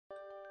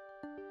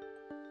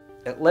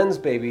At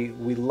Lensbaby,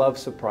 we love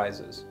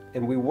surprises,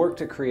 and we work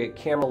to create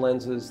camera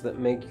lenses that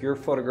make your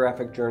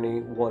photographic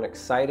journey one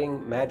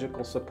exciting,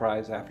 magical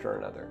surprise after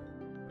another.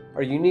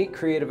 Our unique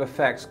creative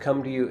effects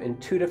come to you in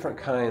two different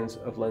kinds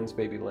of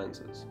Lensbaby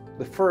lenses.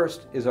 The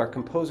first is our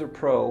Composer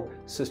Pro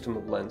system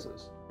of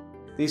lenses.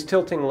 These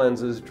tilting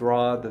lenses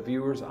draw the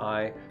viewer's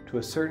eye to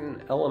a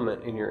certain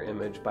element in your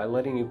image by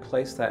letting you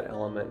place that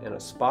element in a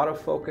spot of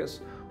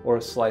focus or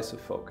a slice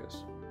of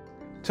focus.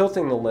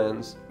 Tilting the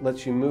lens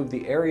lets you move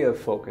the area of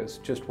focus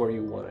just where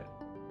you want it.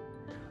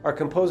 Our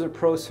Composer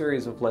Pro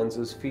series of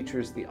lenses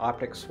features the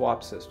optic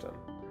swap system.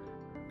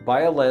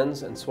 Buy a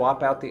lens and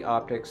swap out the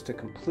optics to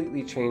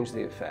completely change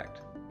the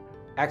effect.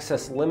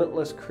 Access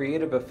limitless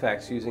creative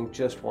effects using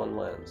just one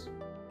lens.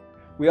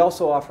 We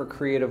also offer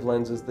creative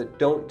lenses that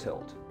don't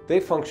tilt.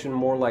 They function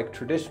more like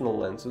traditional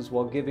lenses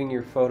while giving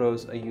your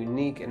photos a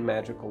unique and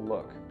magical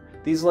look.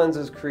 These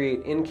lenses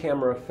create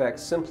in-camera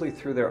effects simply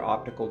through their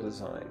optical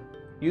design.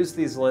 Use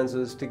these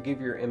lenses to give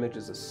your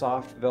images a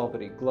soft,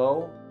 velvety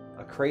glow,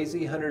 a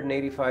crazy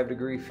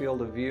 185-degree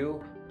field of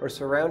view, or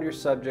surround your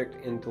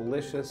subject in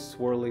delicious,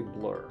 swirly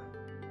blur.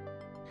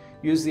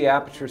 Use the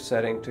aperture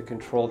setting to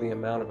control the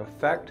amount of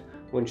effect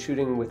when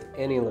shooting with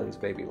any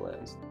Lensbaby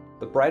lens.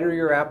 The brighter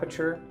your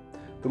aperture,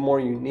 the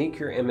more unique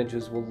your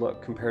images will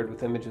look compared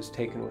with images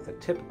taken with a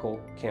typical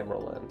camera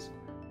lens.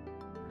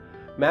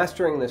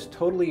 Mastering this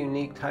totally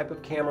unique type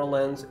of camera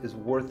lens is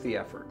worth the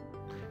effort.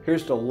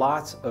 Here's to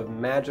lots of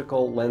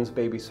magical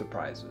Lensbaby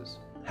surprises.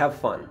 Have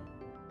fun!